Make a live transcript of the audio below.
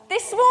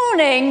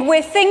morning,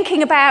 we're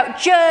thinking about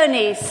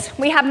journeys.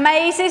 We have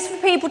mazes for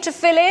people to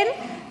fill in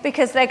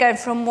because they're going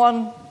from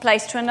one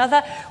place to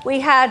another. We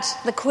had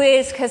the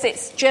quiz because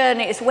it's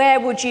journeys. Where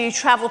would you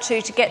travel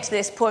to get to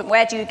this point?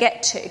 Where do you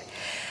get to? And,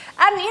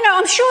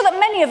 I'm sure that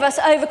many of us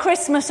over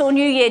Christmas or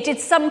New Year did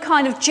some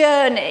kind of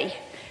journey.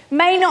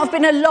 May not have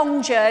been a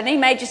long journey,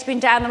 may have just been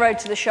down the road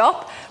to the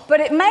shop, but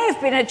it may have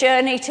been a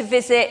journey to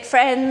visit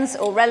friends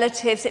or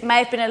relatives. It may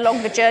have been a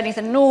longer journey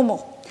than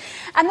normal.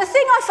 And the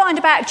thing I find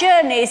about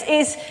journeys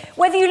is,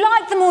 whether you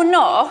like them or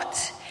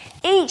not,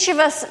 each of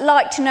us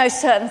like to know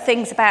certain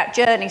things about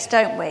journeys,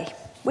 don't we?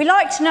 We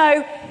like to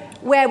know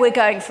where we're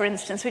going, for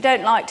instance. We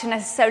don't like to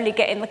necessarily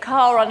get in the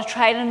car or on a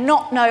train and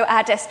not know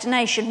our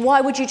destination. Why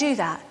would you do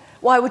that?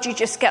 Why would you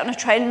just get on a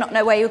train and not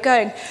know where you're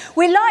going?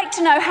 We like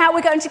to know how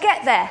we're going to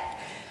get there.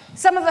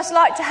 Some of us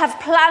like to have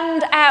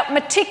planned out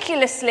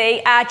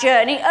meticulously our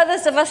journey.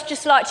 Others of us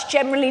just like to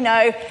generally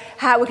know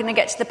how we're going to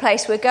get to the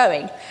place we're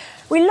going.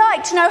 We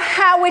like to know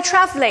how we're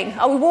travelling.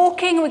 Are we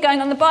walking? Are we going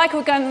on the bike? Are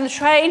we going on the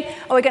train?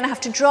 Are we going to have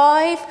to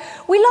drive?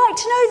 We like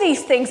to know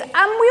these things, and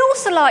we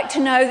also like to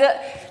know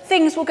that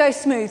things will go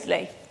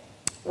smoothly.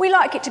 We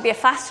like it to be a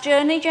fast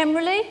journey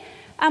generally,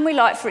 and we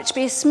like for it to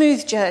be a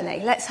smooth journey.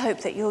 Let's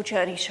hope that your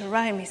journey to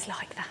Rome is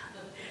like that,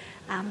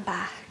 and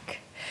back.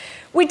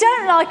 We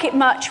don't like it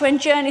much when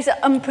journeys are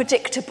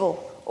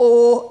unpredictable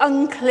or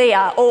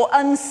unclear or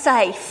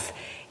unsafe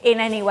in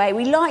any way.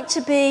 We like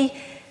to be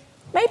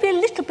maybe a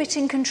little bit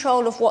in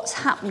control of what's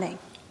happening.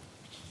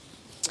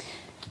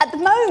 At the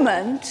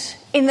moment,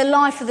 in the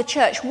life of the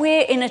church,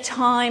 we're in a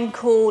time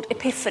called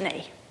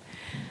Epiphany,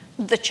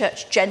 the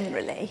church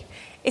generally.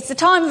 It's the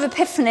time of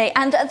Epiphany,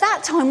 and at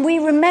that time we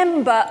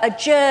remember a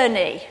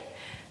journey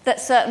that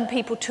certain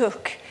people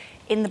took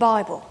in the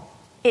Bible.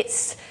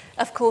 It's,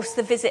 of course,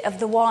 the visit of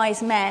the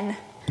wise men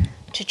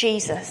to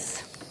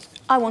Jesus.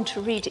 I want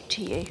to read it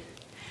to you.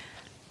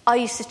 Are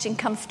you sitting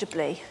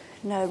comfortably?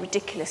 No,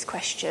 ridiculous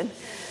question.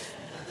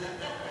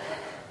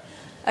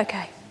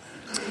 Okay.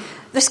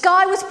 The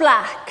sky was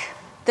black,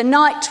 the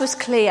night was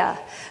clear,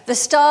 the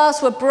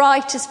stars were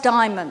bright as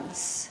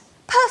diamonds.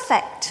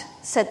 Perfect,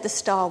 said the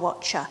star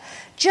watcher,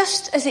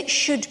 just as it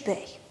should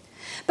be.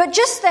 But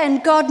just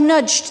then God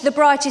nudged the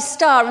brightest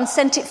star and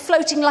sent it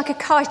floating like a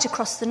kite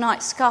across the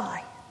night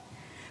sky.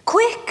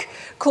 Quick,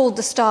 called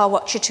the star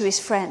watcher to his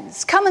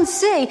friends. Come and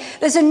see,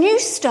 there's a new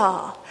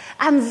star,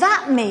 and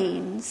that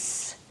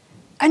means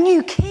a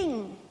new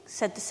king,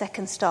 said the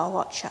second star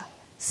watcher.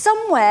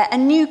 Somewhere a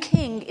new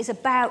king is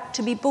about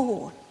to be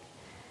born.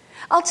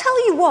 I'll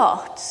tell you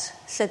what,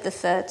 said the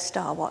third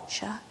star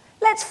watcher.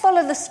 Let's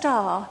follow the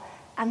star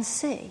and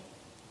see.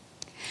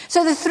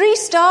 So the three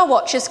star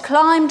watchers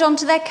climbed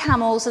onto their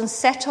camels and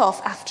set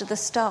off after the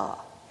star.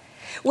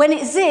 When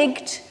it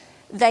zigged,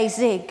 they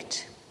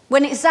zigged.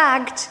 When it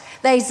zagged,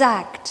 they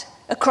zagged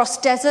across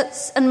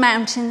deserts and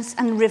mountains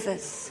and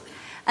rivers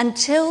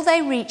until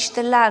they reached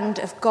the land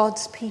of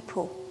God's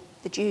people,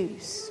 the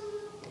Jews.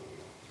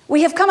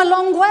 We have come a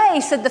long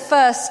way, said the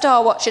first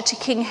star watcher to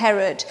King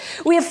Herod.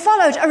 We have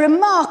followed a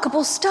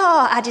remarkable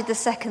star, added the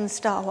second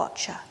star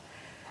watcher.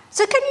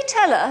 So can you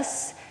tell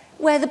us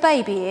where the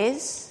baby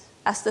is?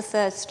 Asked the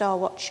third star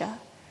watcher.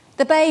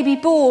 The baby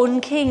born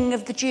King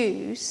of the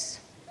Jews.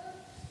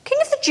 King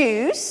of the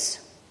Jews?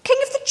 King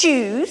of the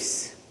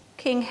Jews?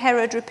 King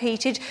Herod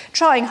repeated,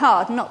 trying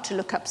hard not to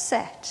look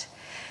upset.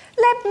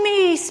 Let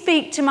me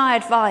speak to my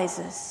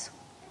advisors.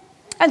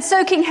 And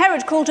so King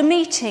Herod called a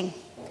meeting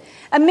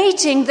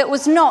that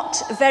was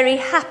not very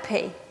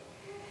happy.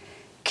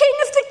 King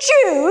of the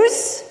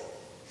Jews,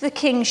 the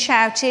king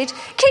shouted.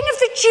 King of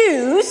the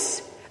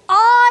Jews?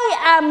 I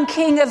am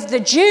King of the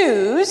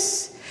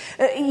Jews.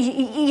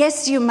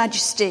 Yes, Your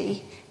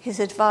Majesty, his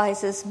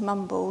advisors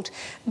mumbled.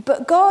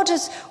 But God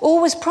has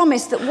always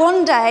promised that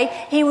one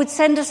day he would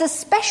send us a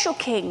special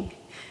king.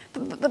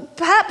 But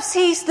perhaps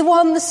he's the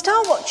one the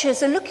Star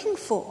Watchers are looking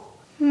for.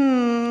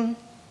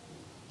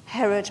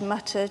 Herod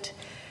muttered.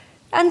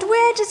 And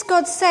where does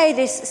God say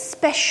this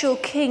special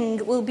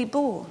king will be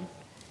born?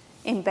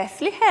 In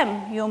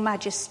Bethlehem, Your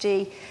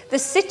Majesty, the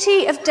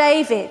city of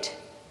David.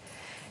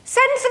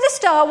 Send for the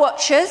Star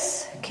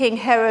Watchers, King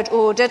Herod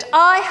ordered.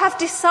 I have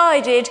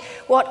decided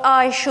what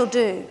I shall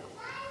do.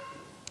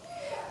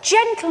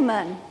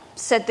 Gentlemen,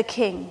 said the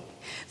king,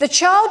 the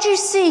child you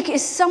seek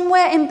is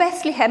somewhere in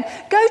Bethlehem.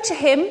 Go to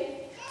him,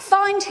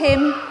 find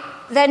him,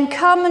 then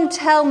come and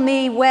tell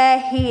me where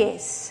he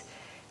is,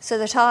 so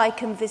that I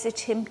can visit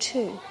him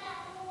too.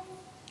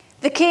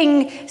 The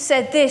king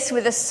said this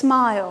with a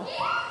smile,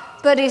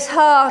 but his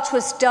heart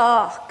was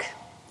dark,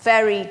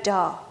 very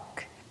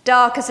dark,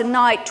 dark as a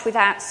night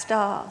without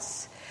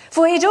stars.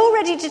 For he had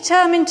already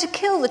determined to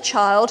kill the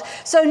child,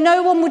 so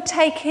no one would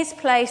take his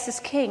place as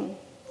king.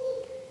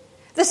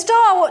 The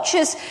Star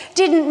Watchers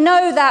didn't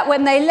know that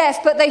when they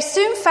left, but they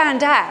soon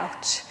found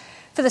out.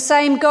 For the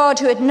same God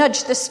who had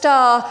nudged the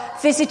star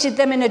visited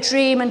them in a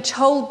dream and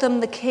told them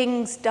the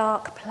king's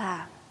dark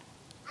plan.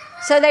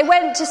 So they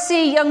went to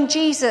see young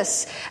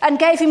Jesus and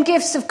gave him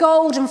gifts of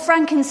gold and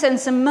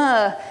frankincense and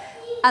myrrh,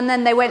 and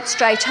then they went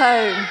straight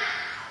home.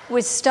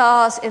 with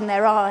stars in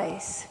their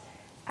eyes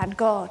and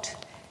God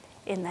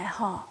in their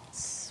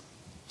hearts.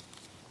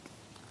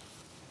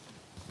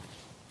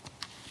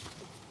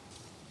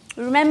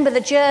 Remember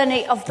the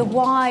journey of the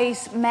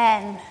wise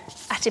men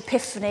at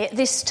Epiphany at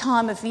this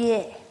time of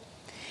year.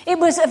 It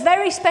was a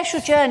very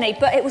special journey,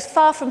 but it was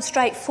far from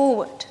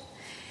straightforward.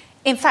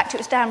 In fact, it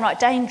was downright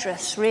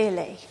dangerous,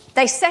 really.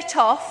 They set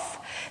off,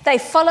 they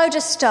followed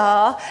a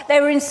star,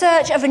 they were in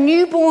search of a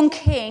newborn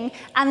king,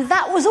 and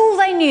that was all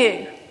they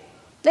knew.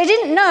 They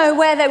didn't know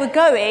where they were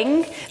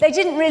going, they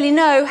didn't really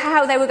know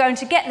how they were going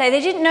to get there,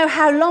 they didn't know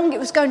how long it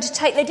was going to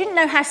take, they didn't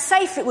know how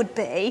safe it would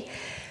be,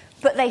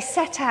 but they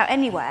set out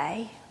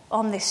anyway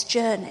on this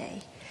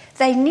journey.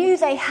 They knew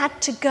they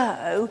had to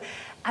go,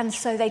 and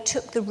so they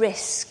took the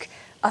risk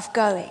of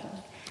going,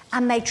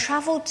 and they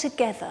travelled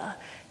together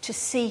to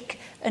seek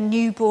a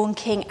newborn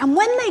king. And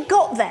when they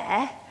got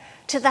there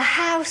to the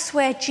house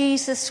where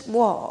Jesus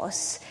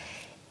was,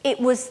 it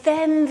was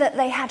then that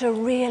they had a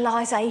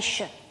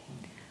realisation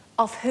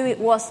of who it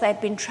was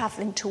they'd been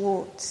travelling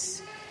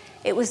towards.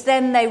 It was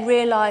then they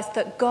realised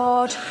that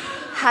God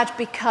had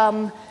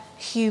become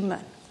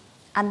human,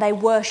 and they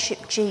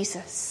worshipped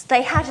Jesus.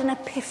 They had an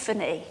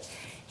epiphany,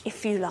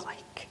 if you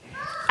like,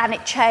 and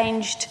it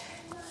changed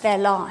their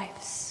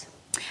lives.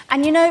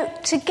 And you know,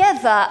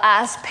 together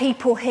as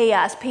people here,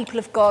 as people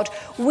of God,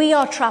 we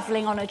are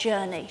travelling on a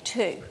journey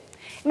too.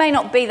 It may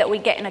not be that we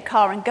get in a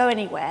car and go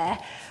anywhere,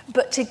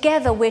 but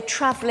together we're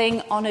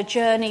travelling on a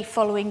journey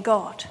following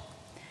God.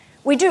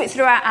 We do it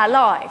throughout our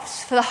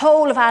lives. For the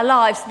whole of our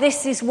lives,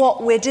 this is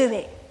what we're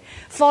doing.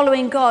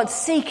 Following God,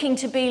 seeking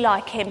to be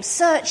like him,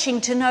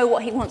 searching to know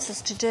what he wants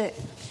us to do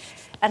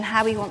and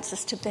how he wants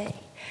us to be.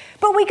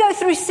 But we go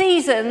through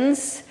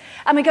seasons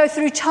and we go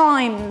through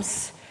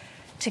times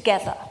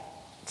together.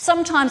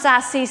 Sometimes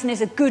our season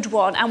is a good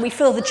one and we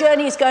feel the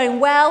journey is going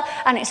well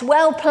and it's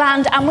well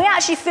planned and we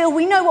actually feel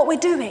we know what we're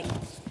doing.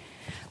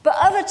 But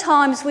other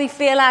times we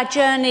feel our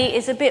journey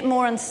is a bit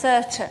more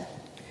uncertain,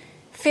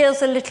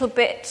 feels a little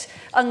bit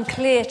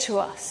unclear to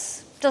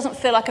us. Doesn't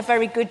feel like a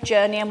very good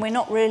journey and we're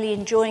not really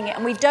enjoying it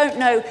and we don't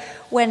know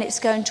when it's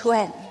going to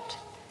end.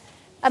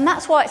 And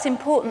that's why it's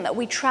important that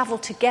we travel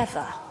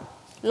together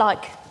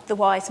like the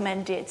wise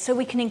men did, so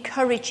we can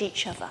encourage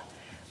each other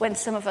when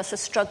some of us are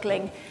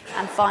struggling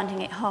and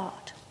finding it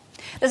hard.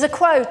 There's a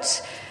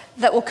quote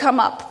that will come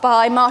up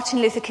by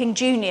Martin Luther King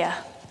Jr.,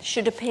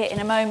 should appear in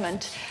a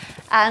moment,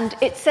 and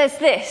it says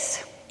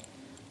this: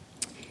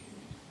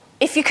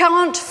 "If you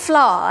can't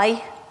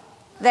fly,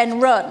 then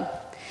run.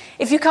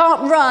 If you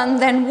can't run,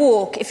 then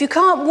walk. If you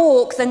can't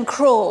walk, then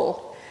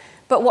crawl.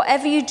 But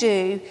whatever you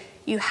do,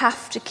 you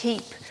have to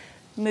keep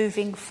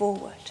moving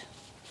forward."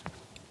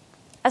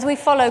 As we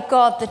follow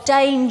God, the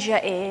danger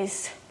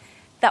is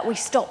that we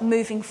stop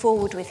moving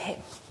forward with him,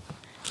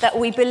 that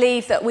we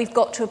believe that we've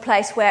got to a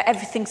place where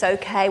everything's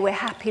okay, we're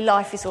happy,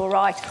 life is all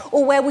right,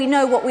 or where we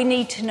know what we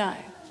need to know.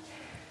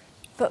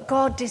 But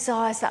God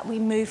desires that we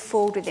move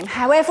forward with him,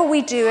 however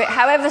we do it,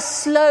 however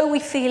slow we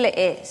feel it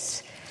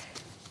is,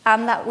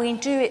 and that we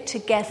do it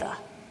together,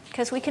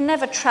 because we can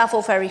never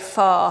travel very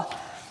far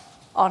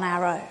on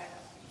our own.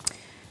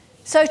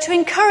 So to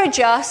encourage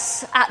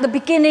us at the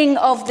beginning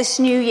of this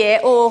new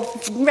year, or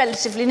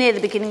relatively near the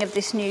beginning of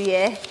this new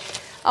year,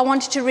 I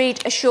wanted to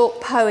read a short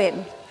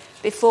poem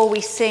before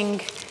we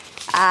sing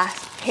our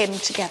hymn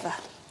together.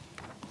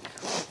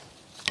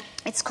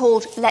 It's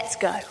called Let's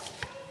Go.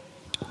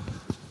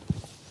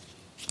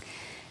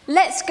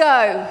 Let's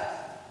go.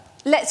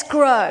 Let's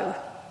grow.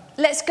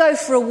 Let's go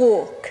for a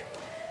walk.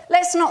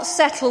 Let's not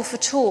settle for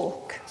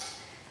talk.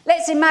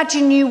 Let's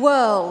imagine new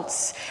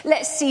worlds.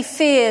 Let's see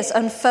fears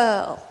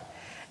unfurl.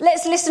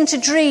 Let's listen to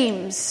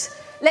dreams.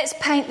 Let's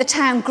paint the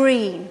town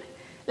green.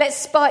 Let's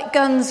spike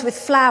guns with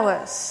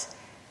flowers.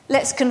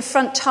 Let's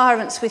confront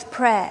tyrants with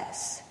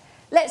prayers.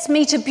 Let's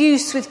meet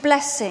abuse with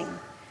blessing.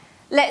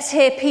 Let's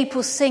hear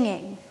people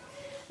singing.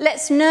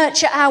 Let's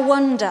nurture our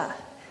wonder.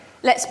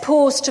 Let's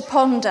pause to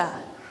ponder.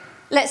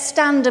 Let's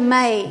stand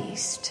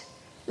amazed.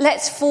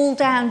 Let's fall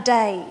down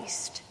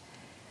dazed.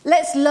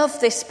 Let's love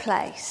this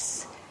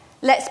place.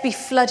 Let's be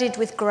flooded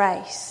with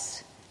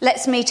grace.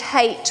 Let's meet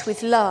hate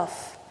with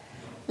love.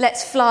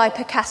 Let's fly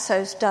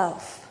Picasso's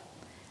dove.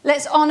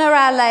 Let's honour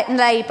our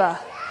labour.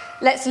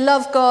 Let's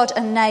love God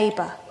and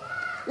neighbour.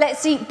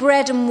 Let's eat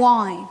bread and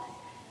wine.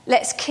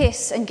 Let's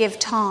kiss and give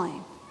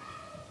time.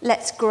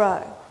 Let's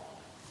grow.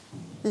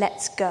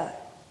 Let's go.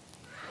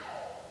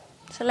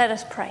 So let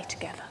us pray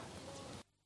together.